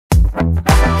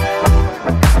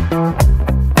There's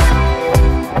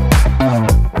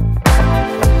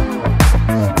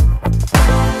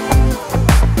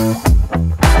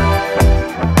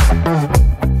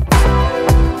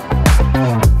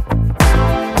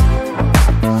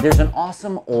an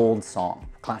awesome old song,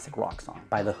 classic rock song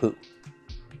by The Who,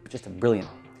 just a brilliant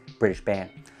British band,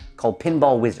 called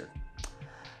Pinball Wizard.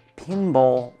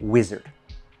 Pinball Wizard.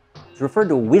 It's referred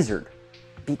to a wizard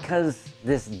because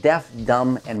this deaf,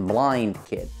 dumb, and blind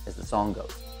kid, as the song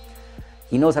goes,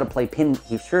 he knows how to play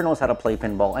he sure knows how to play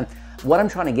pinball. And what I'm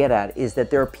trying to get at is that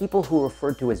there are people who are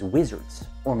referred to as wizards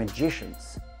or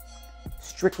magicians,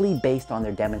 strictly based on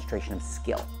their demonstration of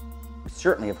skill. We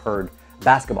certainly have heard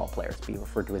basketball players be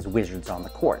referred to as wizards on the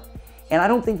court. And I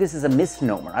don't think this is a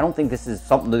misnomer. I don't think this is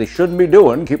something that they shouldn't be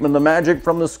doing, keeping the magic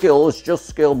from the skill. It's just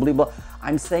skill, blah, blah.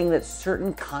 I'm saying that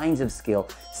certain kinds of skill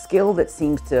that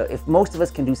seems to, if most of us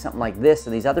can do something like this,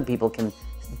 and these other people can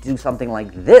do something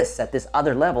like this at this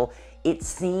other level, it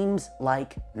seems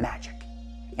like magic.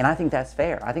 And I think that's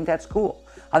fair. I think that's cool.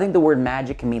 I think the word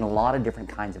magic can mean a lot of different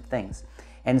kinds of things.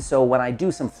 And so when I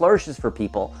do some flourishes for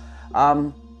people,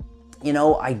 you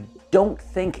know, I don't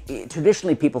think,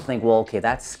 traditionally people think, well, okay,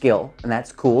 that's skill and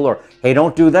that's cool, or hey,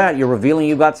 don't do that, you're revealing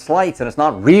you got sleights and it's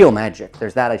not real magic.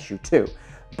 There's that issue too.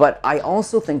 But I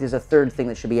also think there's a third thing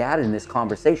that should be added in this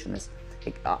conversation, this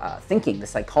thinking, the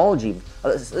psychology,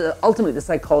 ultimately the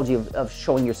psychology of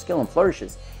showing your skill and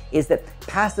flourishes, is that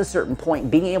past a certain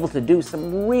point, being able to do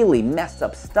some really messed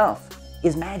up stuff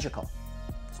is magical.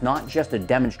 It's not just a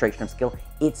demonstration of skill,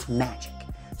 it's magic.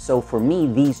 So for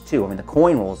me, these two, I mean, the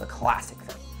coin roll is a classic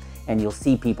thing. And you'll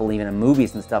see people even in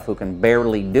movies and stuff who can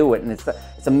barely do it. And it's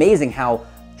amazing how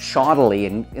shoddily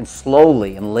and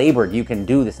slowly and labored you can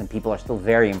do this, and people are still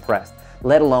very impressed.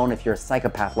 Let alone if you're a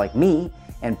psychopath like me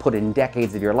and put in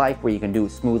decades of your life where you can do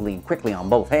it smoothly and quickly on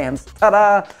both hands.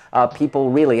 Ta-da! People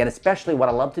really, and especially what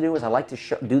I love to do is I like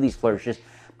to do these flourishes,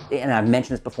 and I've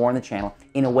mentioned this before on the channel,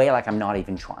 in a way like I'm not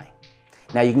even trying.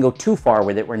 Now you can go too far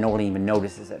with it where no one even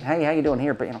notices it. Hey, how you doing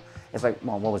here? But you know, it's like,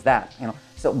 well, what was that? You know.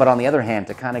 So, but on the other hand,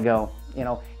 to kind of go, you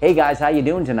know, hey guys, how you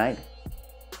doing tonight?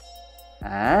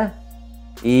 Huh?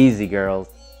 Easy, girls,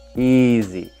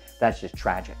 easy. That's just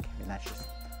tragic. I mean, that's just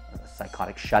a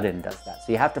psychotic shut-in does that.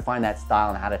 So you have to find that style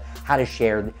and how to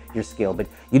share your skill. But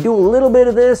you do a little bit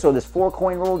of this or this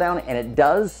 4-coin roll down, and it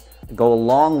does go a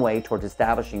long way towards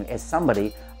establishing you as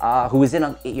somebody who is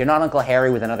you're not Uncle Harry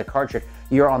with another card trick.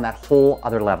 You're on that whole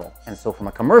other level. And so from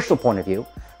a commercial point of view,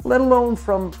 let alone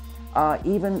from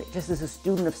even just as a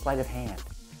student of sleight of hand,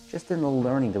 just in the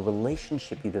learning, the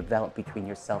relationship you develop between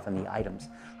yourself and the items,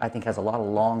 I think has a lot of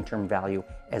long-term value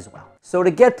as well. So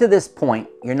to get to this point,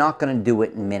 you're not going to do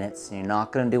it in minutes, and you're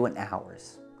not going to do it in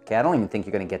hours. Okay, I don't even think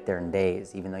you're going to get there in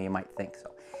days, even though you might think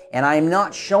so. And I'm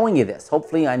not showing you this.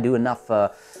 Hopefully I do enough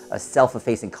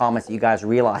self-effacing comments that you guys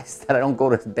realize that I don't go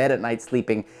to bed at night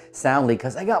sleeping soundly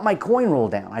because I got my coin roll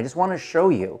down. I just want to show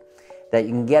you that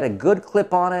you can get a good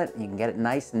clip on it, you can get it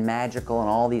nice and magical and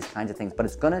all these kinds of things, but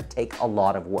it's going to take a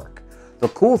lot of work. The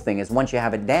cool thing is once you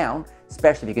have it down,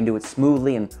 especially if you can do it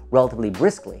smoothly and relatively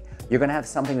briskly, you're going to have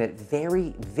something that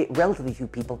relatively few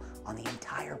people on the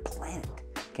entire planet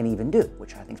can even do,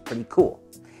 which I think is pretty cool.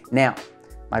 Now,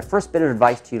 my first bit of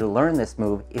advice to you to learn this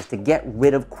move is to get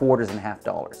rid of quarters and half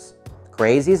dollars.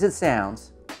 Crazy as it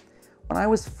sounds, when I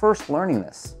was first learning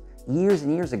this, years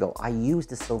and years ago, I used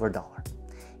a silver dollar.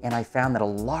 And I found that a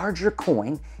larger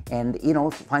coin, and you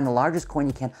know, find the largest coin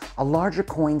you can, a larger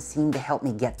coin seemed to help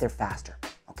me get there faster.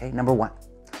 Okay, number one.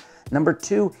 Number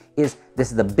two is, this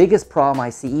is the biggest problem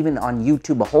I see even on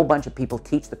YouTube. A whole bunch of people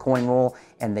teach the coin roll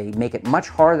and they make it much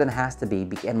harder than it has to be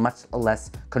and much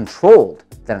less controlled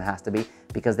than it has to be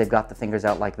because they've got the fingers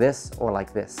out like this or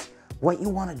like this. What you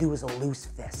want to do is a loose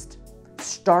fist.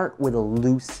 Start with a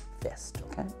loose fist,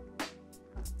 okay?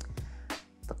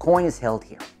 The coin is held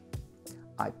here.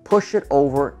 I push it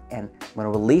over and I'm going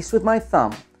to release with my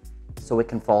thumb so it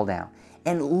can fall down.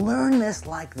 And learn this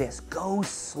like this. Go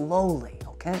slowly,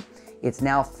 okay? It's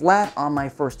now flat on my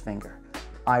first finger.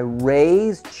 I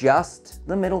raise just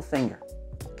the middle finger,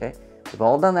 okay? We've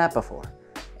all done that before.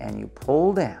 And you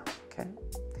pull down, okay?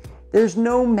 There's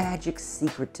no magic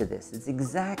secret to this. It's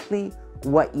exactly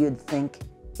what you'd think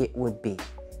it would be.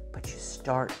 But you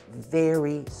start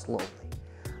very slowly.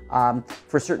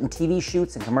 For certain TV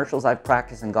shoots and commercials, I've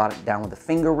practiced and got it down with a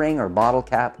finger ring or bottle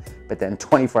cap, but then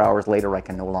 24 hours later, I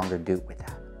can no longer do it with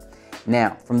that.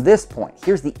 Now, from this point,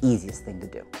 here's the easiest thing to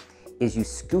do, is you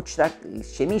scooch that,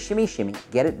 shimmy, shimmy, shimmy,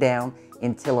 get it down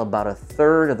until about a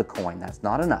third of the coin, that's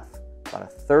not enough, about a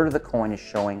third of the coin is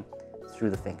showing through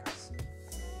the fingers.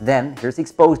 Then, here's the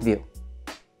exposed view.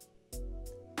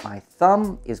 My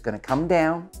thumb is going to come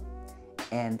down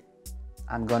and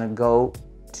I'm going to go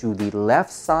to the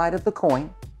left side of the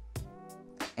coin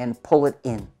and pull it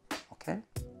in, okay?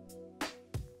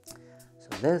 So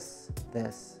this,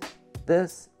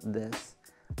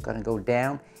 going to go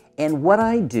down. And what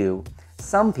I do,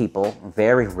 some people,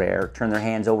 very rare, turn their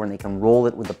hands over and they can roll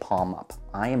it with the palm up.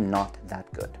 I am not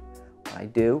that good. What I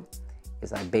do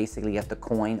is I basically get the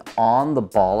coin on the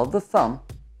ball of the thumb,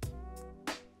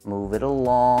 move it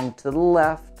along to the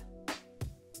left,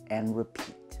 and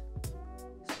repeat.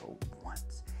 So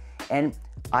once. And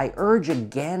I urge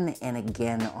again and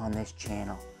again on this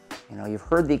channel, you know, you've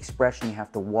heard the expression, you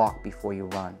have to walk before you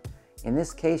run. In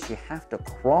this case, you have to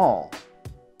crawl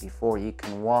before you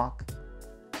can walk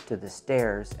to the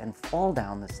stairs and fall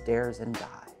down the stairs and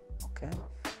die, okay?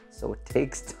 So it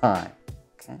takes time,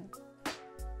 okay?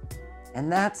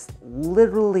 And that's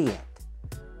literally it.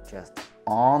 Just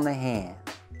on the hand,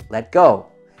 let go.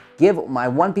 My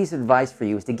one piece of advice for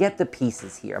you is to get the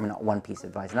pieces here. I mean, not one piece of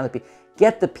advice, another piece.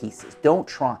 Get the pieces, don't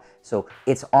try. So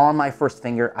it's on my first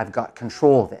finger, I've got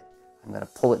control of it. I'm gonna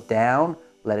pull it down,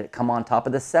 let it come on top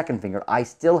of the second finger. I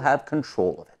still have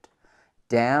control of it.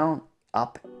 Down,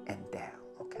 up, and down,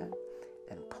 okay?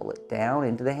 Then pull it down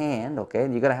into the hand, okay?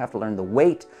 You're gonna have to learn the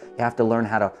weight. You have to learn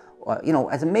how to, you know,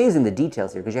 it's amazing the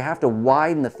details here because you have to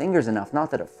widen the fingers enough,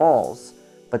 not that it falls,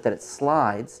 but that it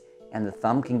slides and the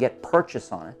thumb can get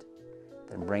purchase on it.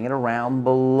 Then bring it around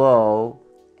below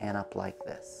and up like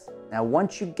this. Now,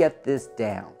 once you get this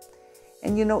down,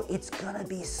 and you know, it's gonna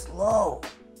be slow.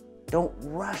 Don't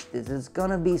rush this, it's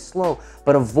gonna be slow.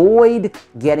 But avoid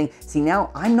getting, see now,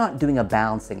 I'm not doing a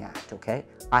balancing act, okay?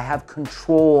 I have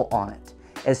control on it.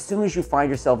 As soon as you find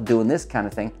yourself doing this kind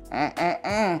of thing,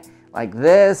 like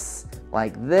this,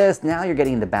 now you're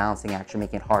getting into balancing act, you're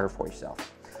making it harder for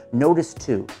yourself. Notice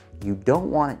too, you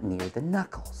don't want it near the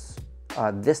knuckles,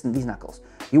 these knuckles.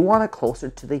 You want it closer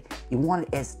to the, you want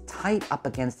it as tight up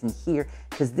against in here,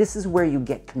 because this is where you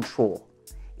get control.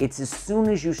 It's as soon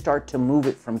as you start to move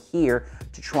it from here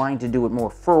to trying to do it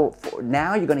more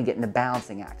now you're going to get into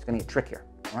balancing act. It's going to get trickier,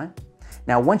 all right?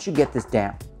 Now, once you get this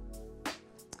down,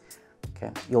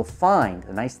 okay, you'll find,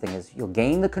 the nice thing is you'll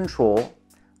gain the control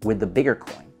with the bigger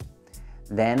coin.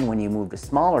 Then when you move to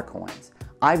smaller coins,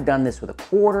 I've done this with a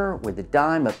quarter, with a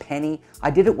dime, a penny.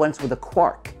 I did it once with a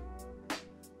quark.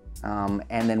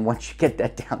 And then once you get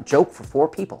that down, joke for 4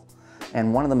 people,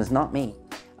 and one of them is not me.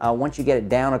 Once you get it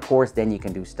down, of course, then you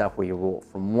can do stuff where you roll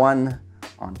from one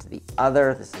onto the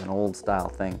other. This is an old style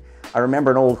thing. I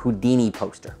remember an old Houdini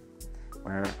poster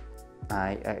where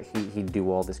he'd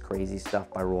do all this crazy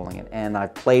stuff by rolling it. And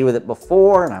I've played with it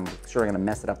before, and I'm sure I'm gonna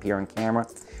mess it up here on camera,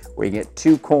 where you get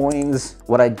 2 coins.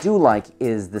 What I do like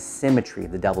is the symmetry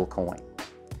of the double coin.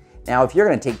 Now, if you're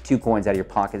gonna take 2 coins out of your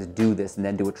pockets, do this, and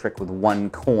then do a trick with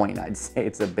 1 coin, I'd say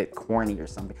it's a bit corny or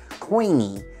something.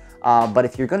 Coiny. But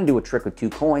if you're going to do a trick with 2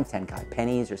 coins, 10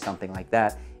 pennies or something like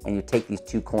that, and you take these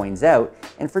 2 coins out,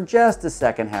 and for just a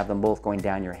second have them both going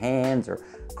down your hands or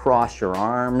cross your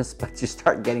arms, but you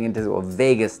start getting into a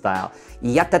Vegas style.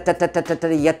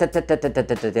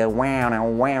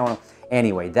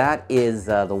 Anyway, that is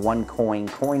the 1 coin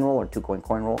coin roll or 2 coin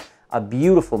coin roll. A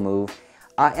beautiful move.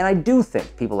 And I do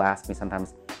think, people ask me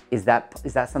sometimes, is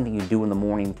that something you do in the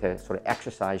morning to sort of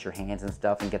exercise your hands and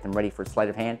stuff and get them ready for sleight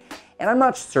of hand? And I'm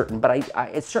not certain, but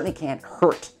it certainly can't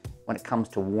hurt when it comes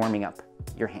to warming up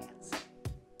your hands.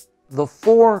 The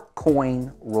 4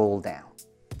 coin roll down.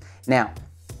 Now,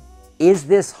 is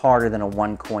this harder than a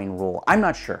 1 coin roll? I'm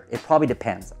not sure. It probably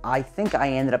depends. I think I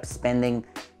ended up spending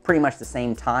pretty much the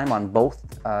same time on both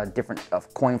different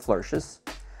coin flourishes.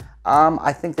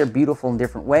 I think they're beautiful in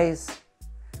different ways.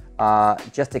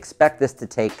 Just expect this to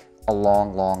take a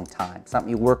long, long time.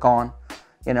 Something you work on,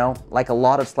 you know, like a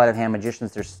lot of sleight of hand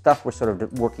magicians, there's stuff we're sort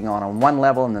of working on one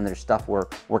level, and then there's stuff we're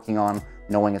working on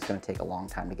knowing it's going to take a long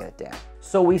time to get it down.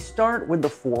 So we start with the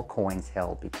 4 coins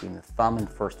held between the thumb and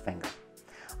first finger.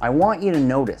 I want you to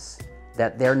notice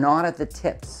that they're not at the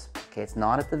tips, okay? It's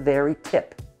not at the very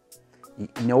tip,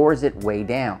 nor is it way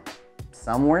down.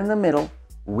 Somewhere in the middle,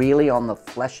 really on the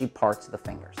fleshy parts of the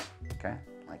fingers, okay?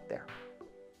 Like there.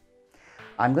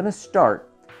 I'm going to start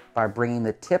by bringing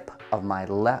the tip of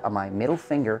my middle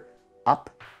finger up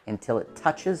until it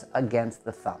touches against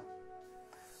the thumb.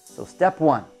 So step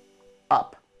 1,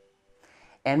 up.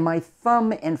 And my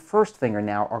thumb and first finger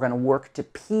now are going to work to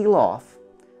peel off.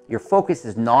 Your focus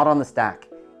is not on the stack.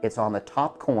 It's on the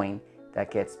top coin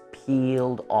that gets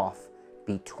peeled off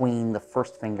between the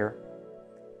first finger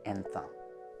and thumb.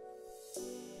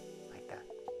 Like that.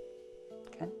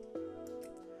 Okay?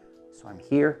 So I'm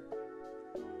here.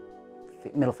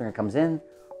 Middle finger comes in,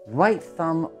 right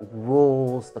thumb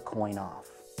rolls the coin off.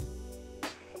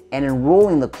 And in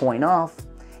rolling the coin off,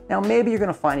 now maybe you're going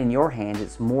to find in your hand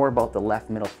it's more about the left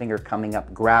middle finger coming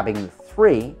up, grabbing the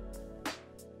 3,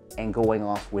 and going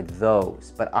off with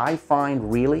those. But I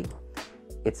find really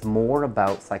it's more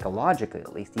about, psychologically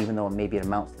at least, even though maybe it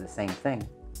amounts to the same thing,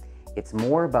 it's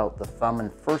more about the thumb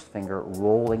and first finger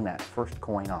rolling that first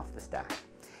coin off the stack.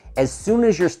 As soon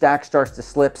as your stack starts to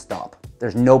slip, stop.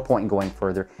 There's no point in going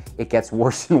further. It gets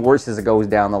worse and worse as it goes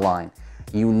down the line.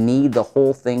 You need the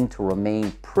whole thing to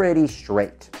remain pretty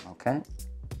straight, okay?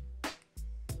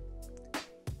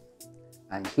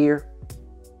 I'm here,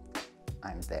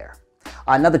 I'm there.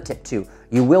 Another tip too,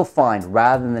 you will find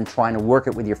rather than trying to work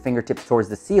it with your fingertips towards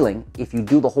the ceiling, if you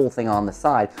do the whole thing on the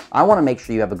side, I want to make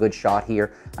sure you have a good shot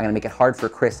here. I'm going to make it hard for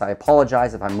Criss. I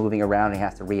apologize if I'm moving around and he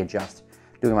has to readjust.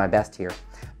 Doing my best here.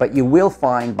 But you will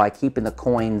find by keeping the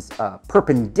coins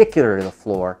perpendicular to the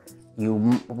floor,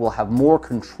 you will have more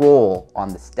control on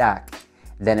the stack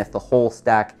than if the whole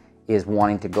stack is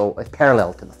wanting to go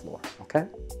parallel to the floor, okay?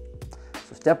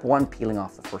 So step 1, peeling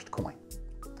off the first coin.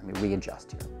 Let me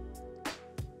readjust here.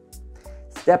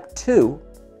 Step 2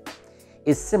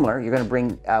 is similar. You're going to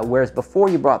bring, whereas before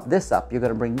you brought this up, you're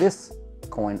going to bring this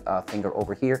coin finger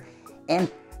over here,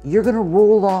 and you're going to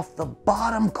roll off the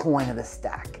bottom coin of the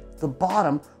stack. The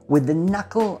bottom, with the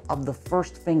knuckle of the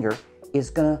first finger,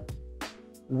 is going to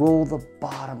roll the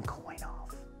bottom coin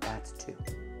off. That's 2.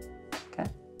 Okay?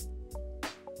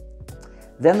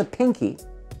 Then the pinky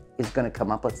is going to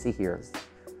come up. Let's see here.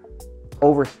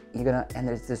 Over, you're going to, and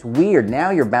there's this weird, now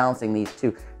you're balancing these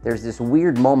two. There's this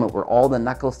weird moment where all the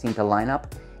knuckles seem to line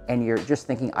up, and you're just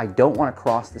thinking, I don't want to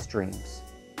cross the streams.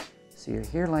 So you're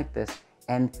here like this.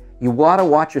 And you want to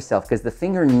watch yourself because the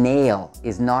fingernail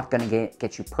is not going to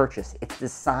get you purchased. It's the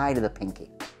side of the pinky.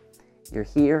 You're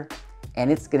here,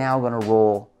 and it's now going to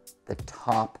roll the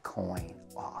top coin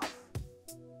off.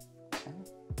 Okay?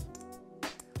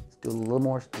 Let's do a little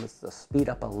more. Let's speed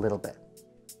up a little bit.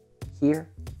 Here,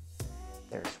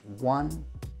 there's 1,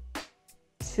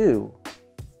 2,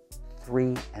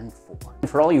 3, and 4. And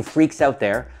for all you freaks out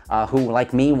there who,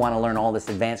 like me, want to learn all this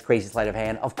advanced crazy sleight of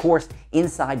hand, of course,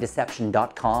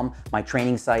 InsideDeception.com, my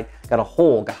training site, got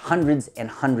hundreds and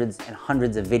hundreds and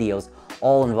hundreds of videos,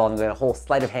 all involving, got a whole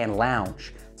sleight of hand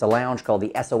lounge. It's a lounge called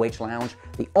the SOH Lounge.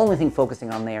 The only thing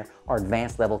focusing on there are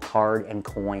advanced level card and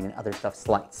coin and other stuff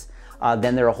sleights.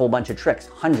 Then there are a whole bunch of tricks,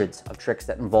 hundreds of tricks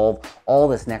that involve all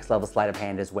this next level sleight of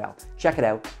hand as well. Check it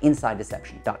out,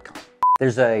 InsideDeception.com.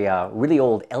 There's a really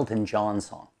old Elton John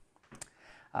song,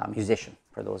 musician,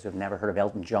 for those who have never heard of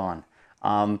Elton John,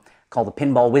 called The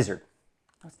Pinball Wizard.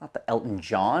 That's not the Elton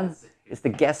John, it's the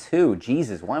Guess Who.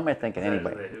 Jesus, why am I thinking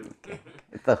anybody?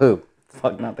 It's the Who.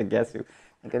 Fuck, not the Guess Who.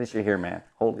 Thank goodness you're here, man.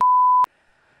 Holy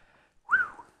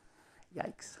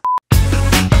Yikes.